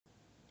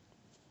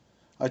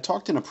I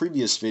talked in a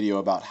previous video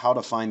about how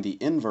to find the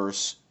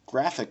inverse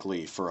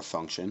graphically for a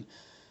function,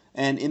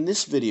 and in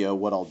this video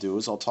what I'll do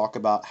is I'll talk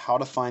about how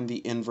to find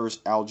the inverse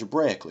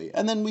algebraically,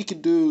 and then we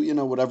could do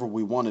whatever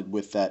we wanted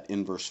with that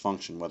inverse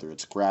function, whether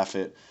it's graph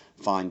it,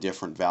 find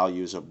different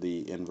values of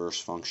the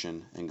inverse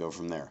function, and go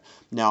from there.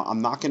 Now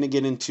I'm not going to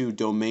get into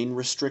domain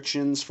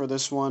restrictions for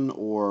this one,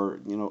 or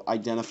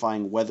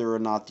identifying whether or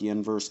not the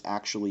inverse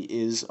actually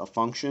is a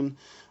function,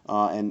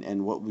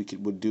 and what we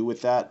would do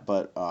with that,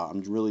 but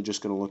I'm really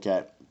just going to look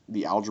at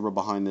the algebra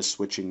behind this,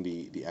 switching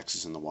the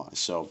x's and the y's.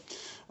 So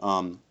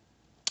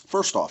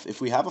first off,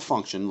 if we have a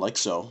function like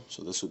so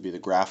this would be the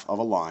graph of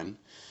a line,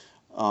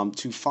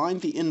 to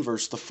find the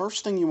inverse, the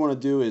first thing you want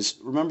to do is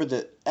remember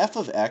that f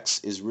of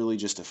x is really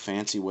just a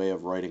fancy way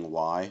of writing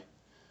y.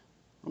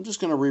 I'm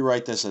just going to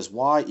rewrite this as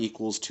y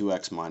equals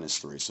 2x minus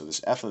 3. So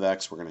this f of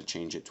x, we're going to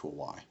change it to a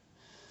y.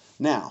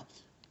 Now,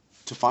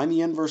 to find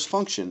the inverse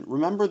function,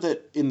 remember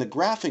that in the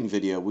graphing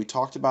video we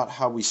talked about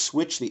how we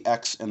switch the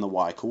x and the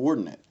y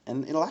coordinate.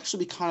 And it'll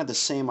actually be kind of the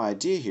same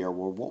idea here,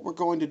 where what we're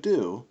going to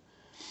do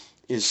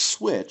is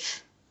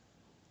switch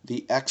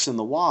the x and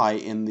the y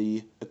in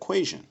the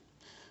equation.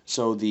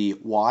 So the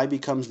y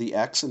becomes the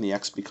x and the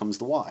x becomes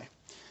the y.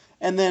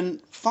 And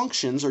then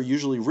functions are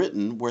usually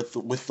written with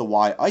the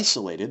y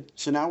isolated.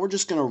 So now we're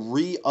just going to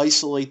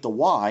re-isolate the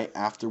y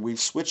after we've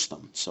switched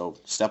them. So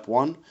step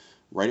 1,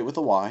 write it with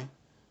the y.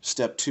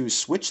 Step 2,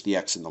 switch the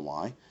x and the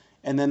y.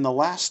 And then the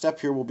last step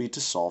here will be to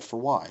solve for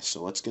y.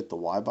 So let's get the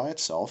y by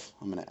itself.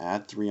 I'm going to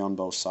add 3 on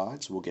both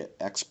sides. We'll get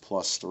x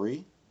plus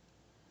 3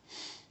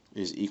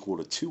 is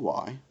equal to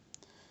 2y.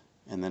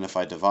 And then if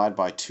I divide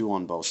by 2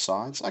 on both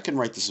sides, I can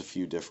write this a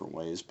few different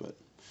ways, but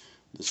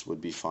this would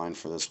be fine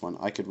for this one.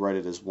 I could write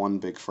it as one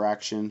big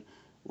fraction,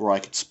 or I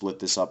could split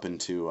this up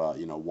into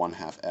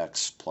 1/2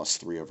 x plus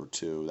 3 over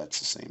 2. That's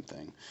the same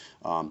thing.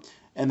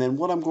 And then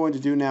what I'm going to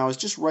do now is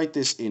just write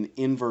this in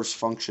inverse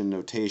function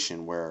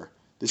notation, where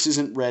this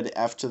isn't read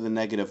f to the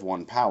negative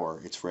 1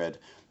 power. It's read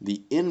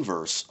the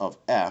inverse of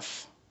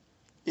f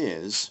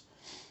is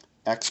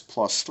x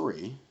plus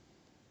 3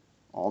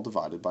 all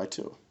divided by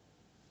 2.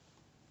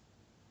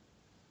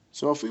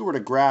 So if we were to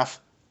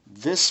graph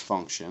this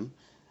function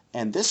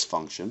and this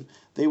function,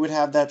 they would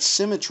have that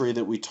symmetry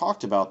that we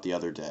talked about the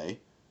other day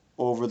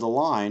over the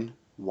line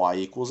y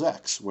equals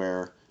x,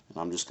 where, and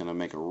I'm just going to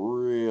make a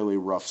really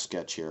rough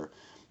sketch here,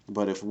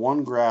 but if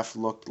one graph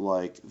looked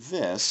like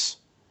this,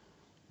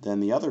 then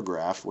the other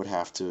graph would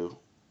have to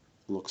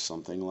look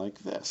something like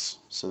this.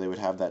 So they would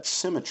have that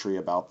symmetry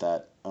about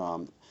that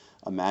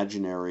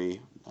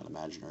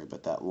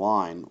but that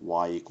line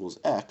y equals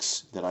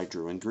x that I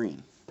drew in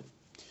green.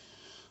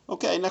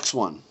 Okay, next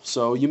one.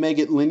 So you may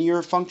get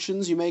linear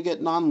functions, you may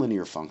get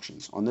nonlinear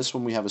functions. On this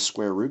one we have a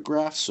square root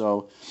graph,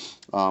 so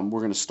we're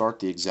going to start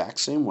the exact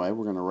same way.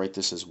 We're going to write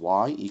this as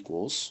y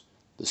equals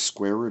the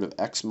square root of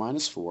x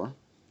minus 4.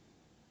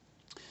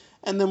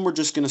 And then we're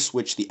just going to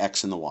switch the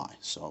x and the y.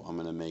 So I'm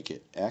going to make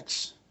it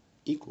x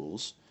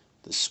equals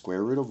the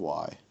square root of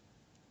y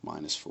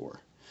minus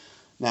 4.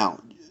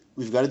 Now,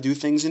 we've got to do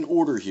things in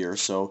order here.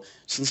 So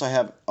since I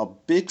have a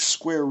big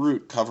square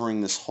root covering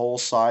this whole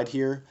side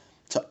here,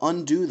 to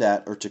undo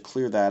that or to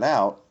clear that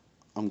out,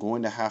 I'm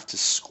going to have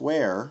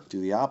to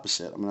do the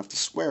opposite. I'm going to have to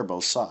square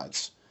both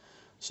sides.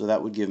 So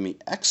that would give me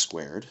x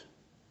squared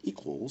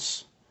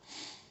equals,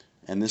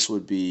 and this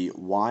would be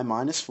y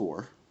minus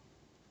 4.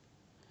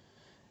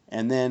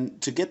 And then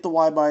to get the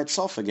y by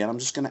itself again, I'm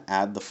just going to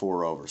add the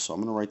 4 over. So I'm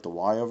going to write the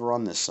y over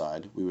on this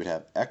side. We would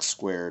have x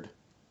squared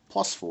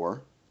plus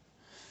 4.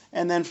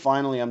 And then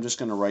finally, I'm just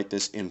going to write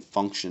this in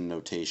function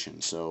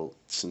notation. So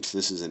since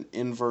this is an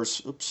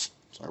inverse,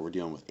 sorry, we're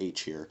dealing with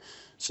h here.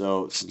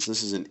 So since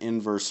this is an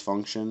inverse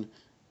function,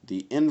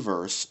 the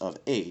inverse of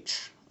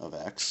h of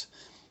x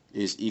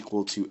is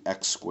equal to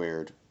x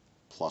squared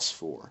plus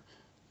 4.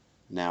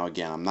 Now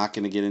again, I'm not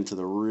going to get into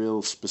the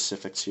real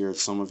specifics here.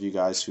 Some of you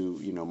guys who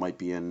might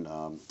be in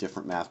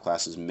different math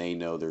classes may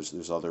know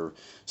there's other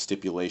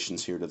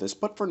stipulations here to this,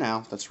 but for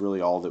now, that's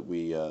really all that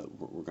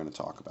we're going to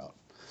talk about.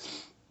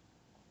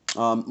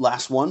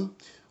 Last one.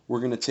 We're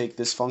going to take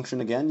this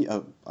function again.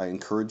 I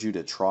encourage you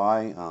to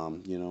try,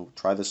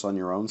 try this on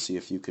your own, see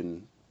if you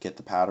can get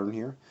the pattern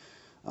here.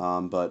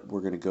 But we're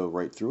going to go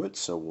right through it.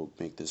 So we'll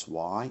make this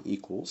y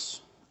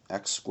equals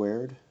x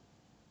squared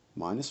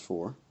minus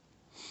 4.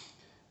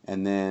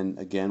 And then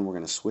again, we're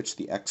going to switch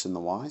the x and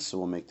the y. So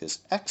we'll make this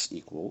x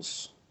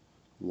equals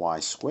y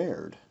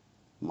squared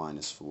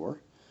minus 4.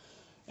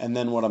 And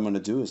then what I'm going to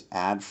do is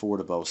add 4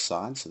 to both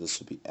sides. So this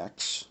will be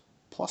x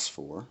plus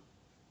 4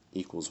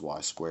 equals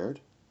y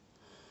squared.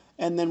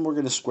 And then we're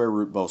going to square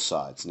root both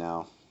sides.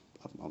 Now,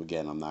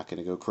 again, I'm not going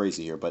to go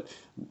crazy here, but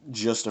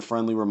just a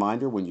friendly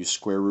reminder, when you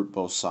square root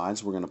both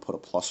sides, we're going to put a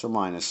plus or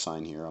minus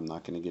sign here. I'm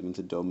not going to get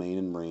into domain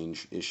and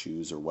range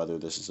issues or whether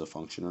this is a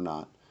function or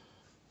not,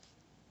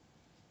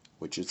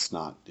 which it's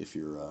not if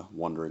you're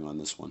wondering on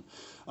this one.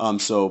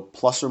 So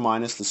plus or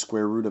minus the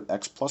square root of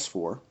x plus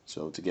 4.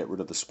 So to get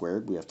rid of the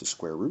squared, we have to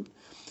square root.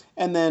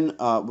 And then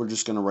we're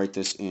just going to write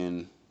this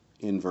in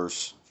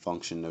inverse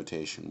function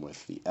notation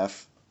with the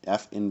f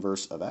f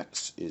inverse of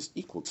x is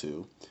equal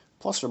to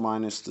plus or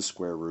minus the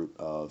square root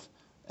of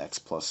x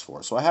plus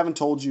 4. So I haven't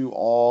told you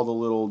all the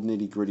little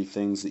nitty-gritty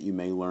things that you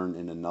may learn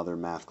in another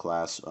math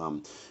class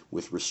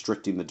with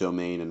restricting the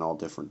domain and all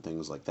different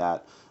things like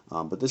that.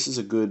 But this is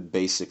a good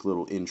basic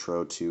little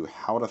intro to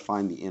how to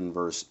find the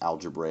inverse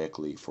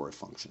algebraically for a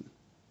function.